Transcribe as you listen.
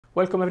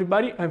Welcome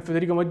everybody, I'm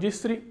Federico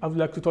Magistri. I would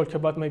like to talk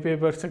about my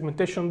paper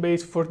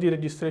Segmentation-Based 4D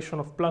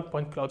Registration of Plant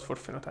Point Clouds for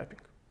Phenotyping.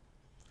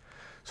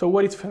 So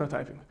what is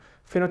phenotyping?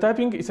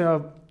 Phenotyping is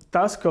a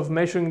task of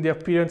measuring the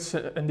appearance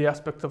and the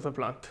aspect of a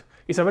plant.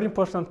 It's a very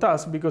important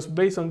task because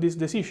based on this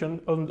decision,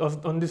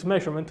 on this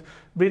measurement,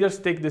 breeders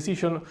take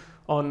decision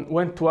on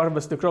when to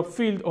harvest the crop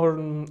field or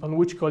on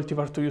which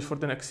cultivar to use for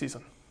the next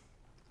season.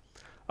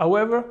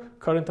 However,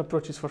 current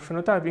approaches for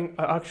phenotyping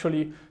are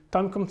actually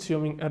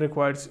time-consuming and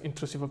requires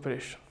intrusive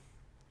operation.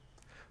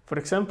 For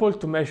example,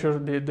 to measure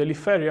the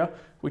leaf area,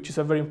 which is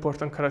a very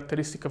important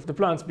characteristic of the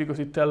plants because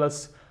it tells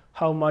us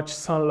how much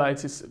sunlight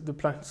the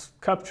plant's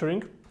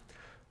capturing.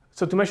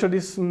 So to measure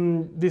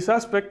this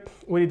aspect,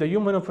 we need a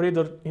human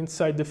operator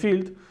inside the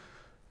field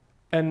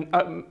and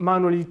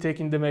manually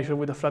taking the measure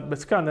with a flatbed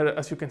scanner,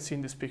 as you can see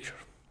in this picture.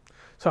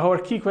 So our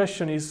key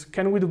question is,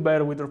 can we do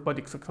better with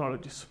robotics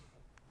technologies?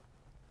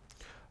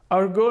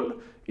 Our goal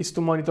is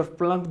to monitor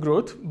plant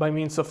growth by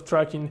means of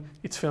tracking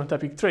its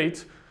phenotypic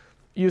traits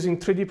using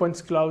 3D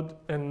points cloud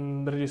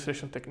and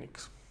registration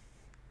techniques.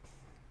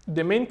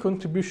 The main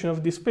contribution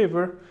of this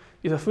paper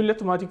is a fully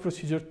automatic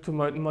procedure to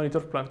monitor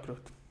plant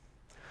growth.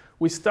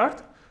 We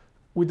start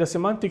with a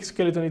semantic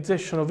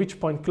skeletonization of each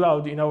point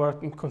cloud in our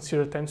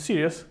considered time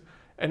series,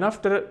 and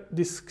after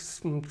this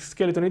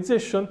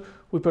skeletonization,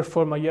 we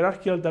perform a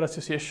hierarchical data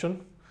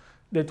association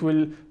that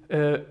will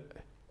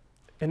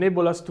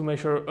enable us to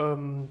measure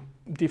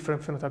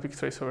different phenotypic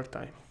traits over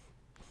time.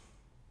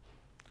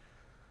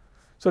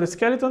 So the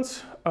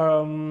skeletons,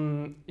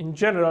 in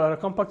general, are a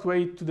compact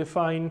way to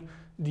define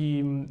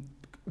the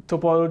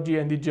topology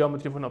and the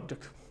geometry of an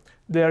object.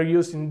 They are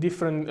used in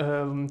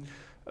different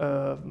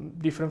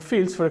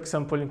fields. For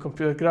example, in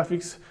computer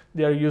graphics,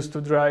 they are used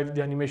to drive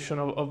the animation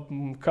of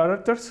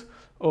characters,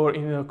 or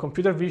in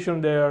computer vision,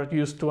 they are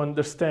used to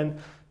understand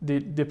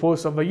the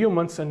pose of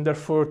humans and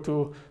therefore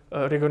to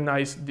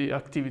recognize the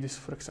activities,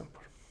 for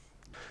example.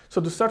 So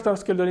to start our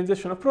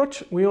skeletonization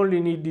approach, we only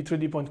need the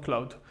 3D point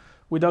cloud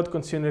without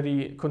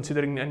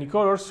considering any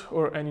colors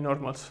or any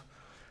normals.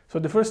 So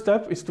the first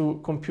step is to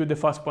compute the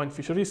fast point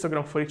feature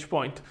histogram for each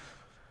point.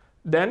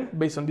 Then,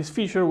 based on this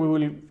feature, we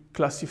will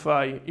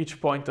classify each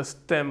point as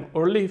stem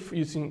or leaf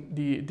using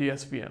the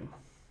SVM.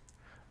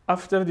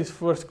 After this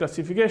first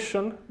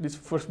classification, this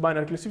first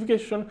binary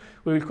classification,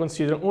 we will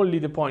consider only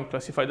the point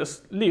classified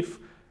as leaf,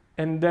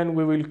 and then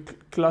we will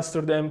cluster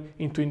them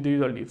into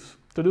individual leaves.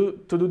 To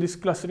do this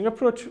clustering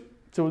approach,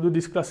 to do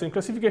this clustering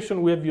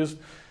classification, we have used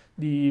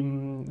the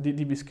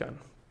DB-scan.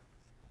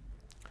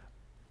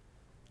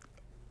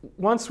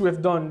 Once we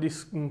have done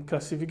this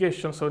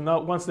classification, so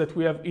now once that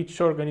we have each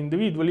organ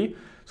individually,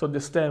 so the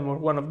stem or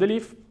one of the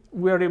leaf,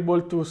 we are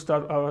able to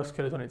start our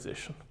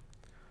skeletonization.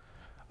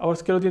 Our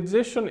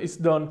skeletonization is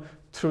done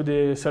through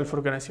the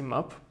self-organizing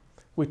map,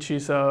 which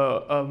is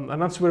an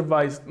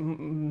unsupervised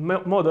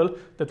model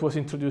that was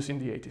introduced in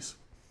the 80s.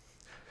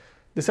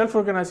 The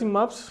self-organizing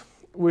maps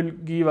will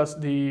give us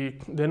the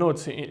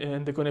nodes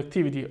and the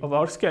connectivity of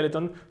our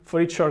skeleton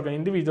for each organ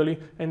individually,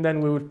 and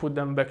then we will put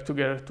them back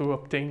together to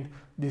obtain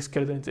the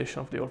skeletonization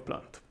of the whole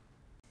plant.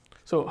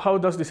 So how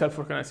does the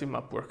self-organizing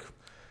map work?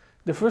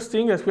 The first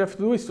thing that we have to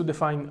do is to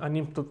define an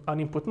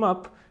input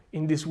map.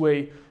 In this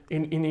way,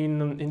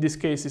 in this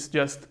case, it's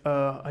just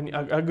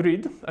a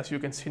grid, as you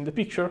can see in the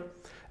picture.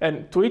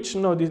 And to each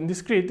node in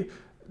this grid,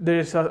 there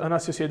is an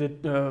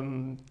associated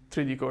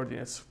 3D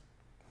coordinates,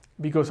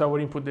 because our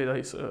input data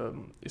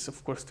is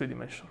of course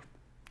three-dimensional.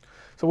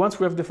 So once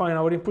we have defined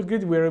our input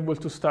grid, we are able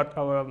to start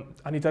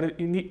an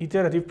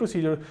iterative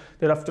procedure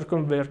that after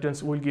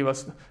convergence will give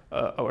us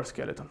our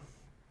skeleton.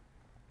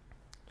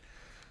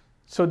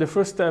 So the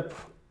first step,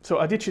 so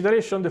at each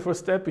iteration, the first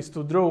step is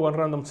to draw one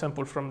random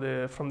sample from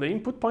the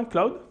input point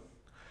cloud,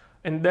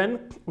 and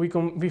then we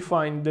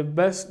find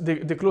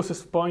the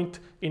closest point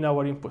in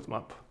our input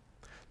map.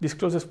 This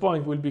closest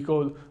point will be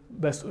called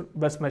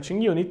best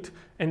matching unit,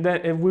 and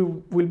then it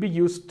will be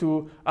used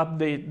to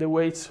update the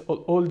weights of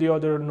all the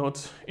other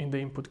nodes in the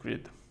input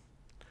grid.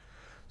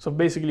 So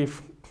basically,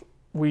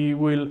 we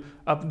will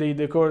update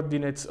the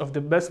coordinates of the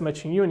best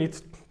matching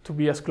unit to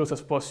be as close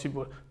as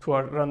possible to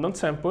our random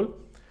sample,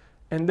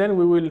 and then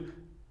we will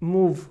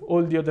move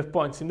all the other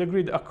points in the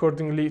grid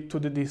accordingly to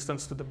the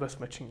distance to the best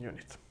matching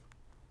unit.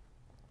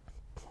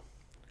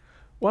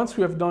 Once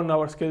we have done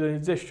our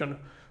skeletonization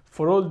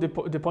for all the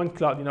point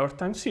cloud in our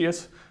time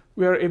series,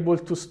 we are able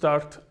to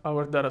start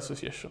our data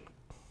association.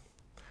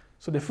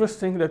 So the first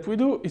thing that we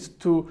do is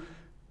to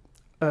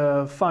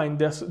find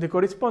the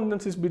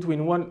correspondences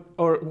between one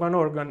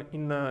organ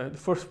in the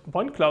first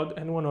point cloud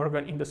and one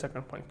organ in the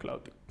second point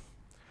cloud.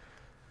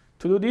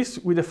 To do this,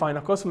 we define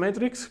a cost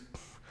matrix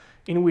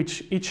in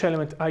which each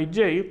element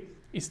ij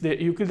is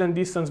the Euclidean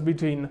distance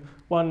between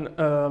one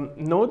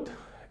node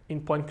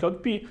in point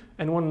cloud P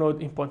and one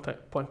node in point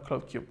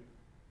cloud Q.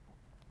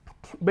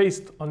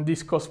 Based on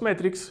this cost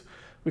matrix,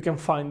 we can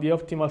find the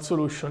optimal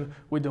solution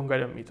with the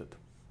Hungarian method.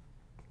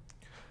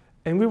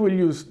 And we will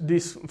use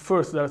this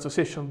first data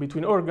association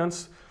between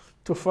organs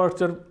to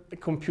further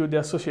compute the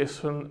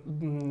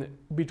association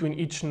between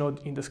each node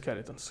in the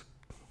skeletons.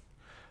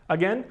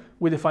 Again,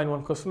 we define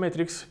one cost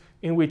matrix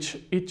in which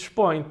each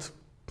point,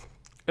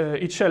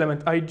 each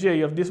element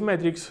ij of this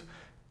matrix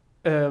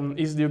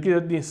is the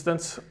Euclidean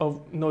distance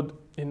of node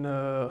in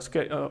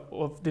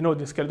of the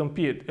node in skeleton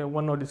P and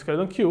one node in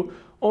skeleton Q,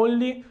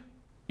 only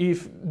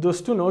if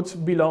those two nodes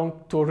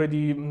belong to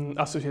already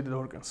associated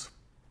organs.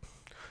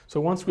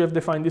 So once we have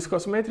defined this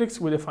cost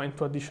matrix, we define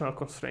two additional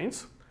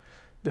constraints.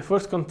 The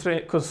first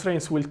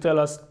constraints will tell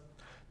us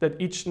that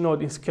each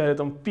node in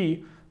skeleton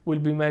P will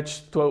be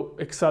matched to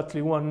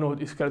exactly one node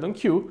in skeleton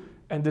Q,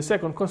 and the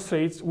second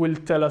constraint will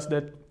tell us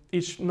that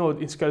each node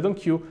in skeleton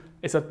Q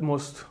is at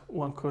most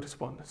one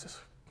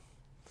correspondences.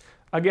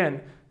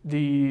 Again,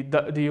 the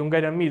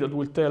Hungarian method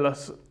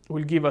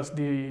will give us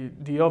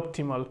the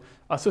optimal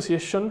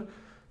association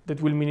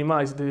that will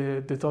minimize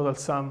the total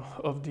sum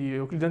of the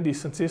Euclidean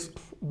distances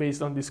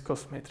based on this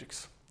cost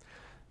matrix.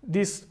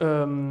 These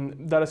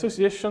data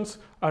associations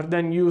are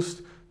then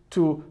used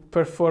to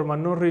perform a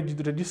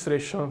non-rigid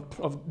registration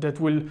that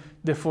will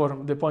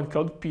deform the point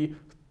cloud P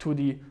to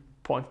the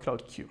point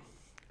cloud Q.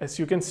 As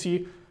you can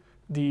see,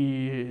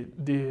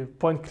 the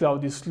point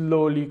cloud is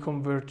slowly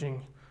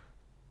converging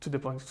to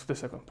the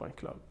second point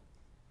cloud.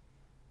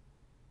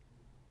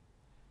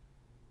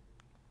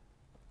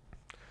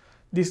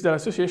 This data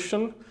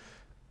association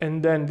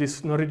and then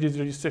this non-rigid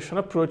registration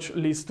approach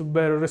leads to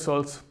better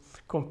results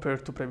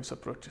compared to previous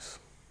approaches.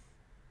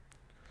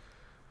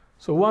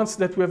 So once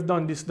that we have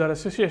done this data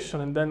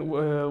association, and then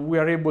we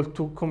are able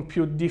to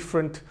compute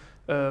different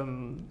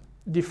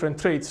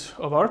traits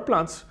of our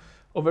plants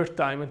over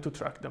time and to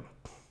track them.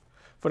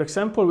 For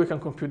example, we can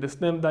compute the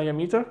stem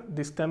diameter,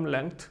 the stem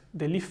length,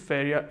 the leaf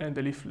area, and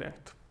the leaf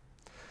length.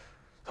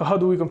 So how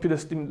do we compute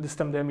the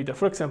stem diameter?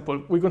 For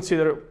example, we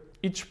consider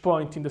each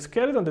point in the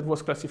skeleton that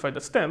was classified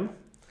as stem,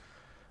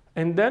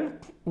 and then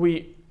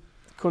we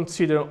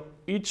consider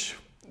each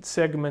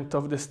segment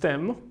of the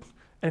stem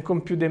and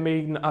compute the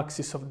main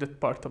axis of that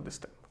part of the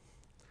stem.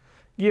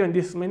 Given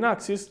this main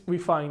axis, we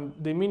find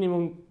the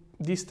minimum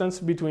distance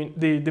between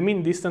the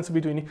mean distance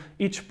between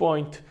each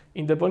point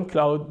in the point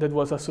cloud that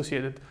was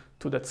associated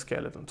to that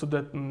skeleton, to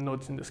that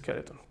node in the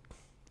skeleton.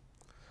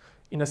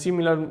 In a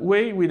similar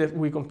way,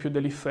 we compute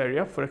the leaf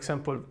area. For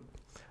example,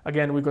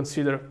 again, we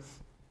consider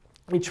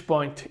each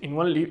point in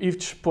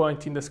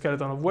the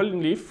skeleton of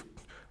one leaf.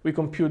 We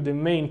compute the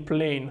main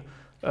plane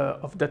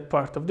of that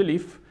part of the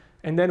leaf,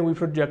 and then we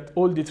project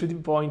all the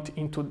 3D points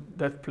into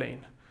that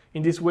plane.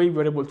 In this way,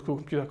 we're able to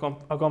compute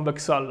a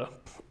convex hull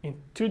in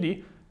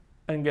 2D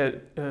and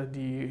get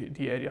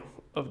the area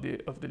of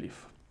the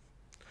leaf.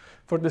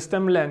 For the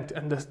stem length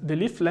and the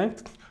leaf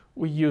length,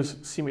 we use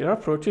similar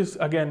approaches.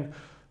 Again,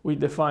 we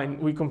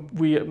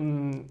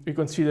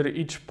consider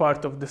each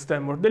part of the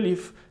stem or the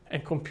leaf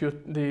and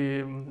compute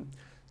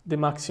the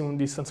maximum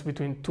distance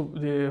between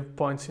the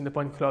points in the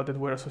point cloud that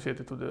were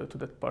associated to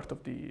that part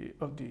of the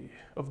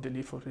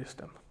leaf or the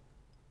stem.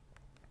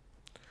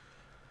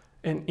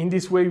 And in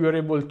this way, we are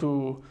able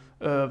to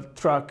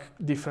track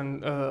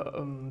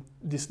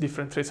these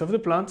different traits of the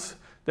plants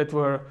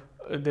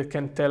that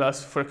can tell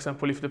us, for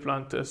example, if the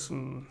plant has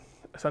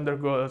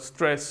undergone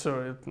stress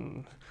or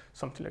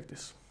something like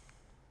this.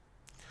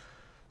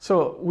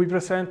 So we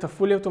present a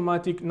fully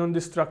automatic,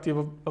 non-destructive,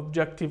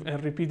 objective,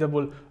 and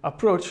repeatable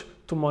approach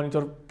to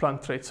monitor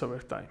plant traits over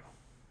time.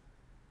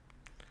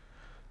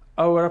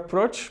 Our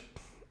approach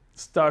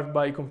starts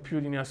by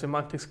computing a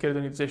semantic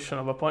skeletonization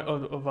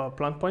of a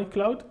plant point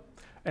cloud,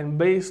 and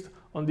based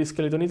on this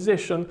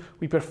skeletonization,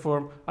 we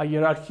perform a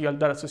hierarchical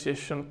data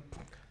association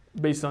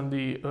based on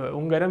the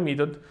Hungarian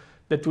method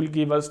that will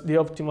give us the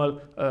optimal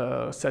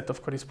set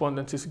of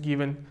correspondences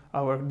given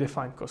our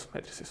defined cost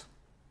matrices.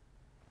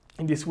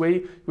 In this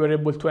way, we are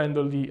able to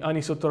handle the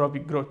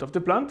anisotropic growth of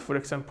the plant, for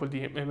example,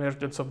 the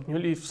emergence of new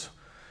leaves.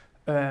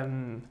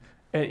 And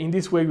in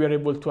this way, we are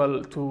able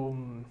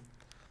to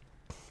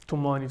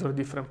monitor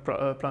different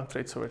plant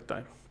traits over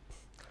time.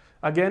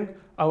 Again,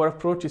 our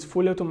approach is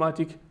fully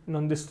automatic,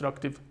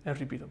 non-destructive, and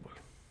repeatable.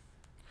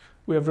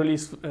 We have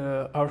released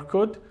our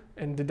code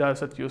and the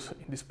dataset used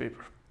in this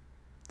paper.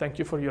 Thank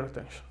you for your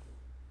attention.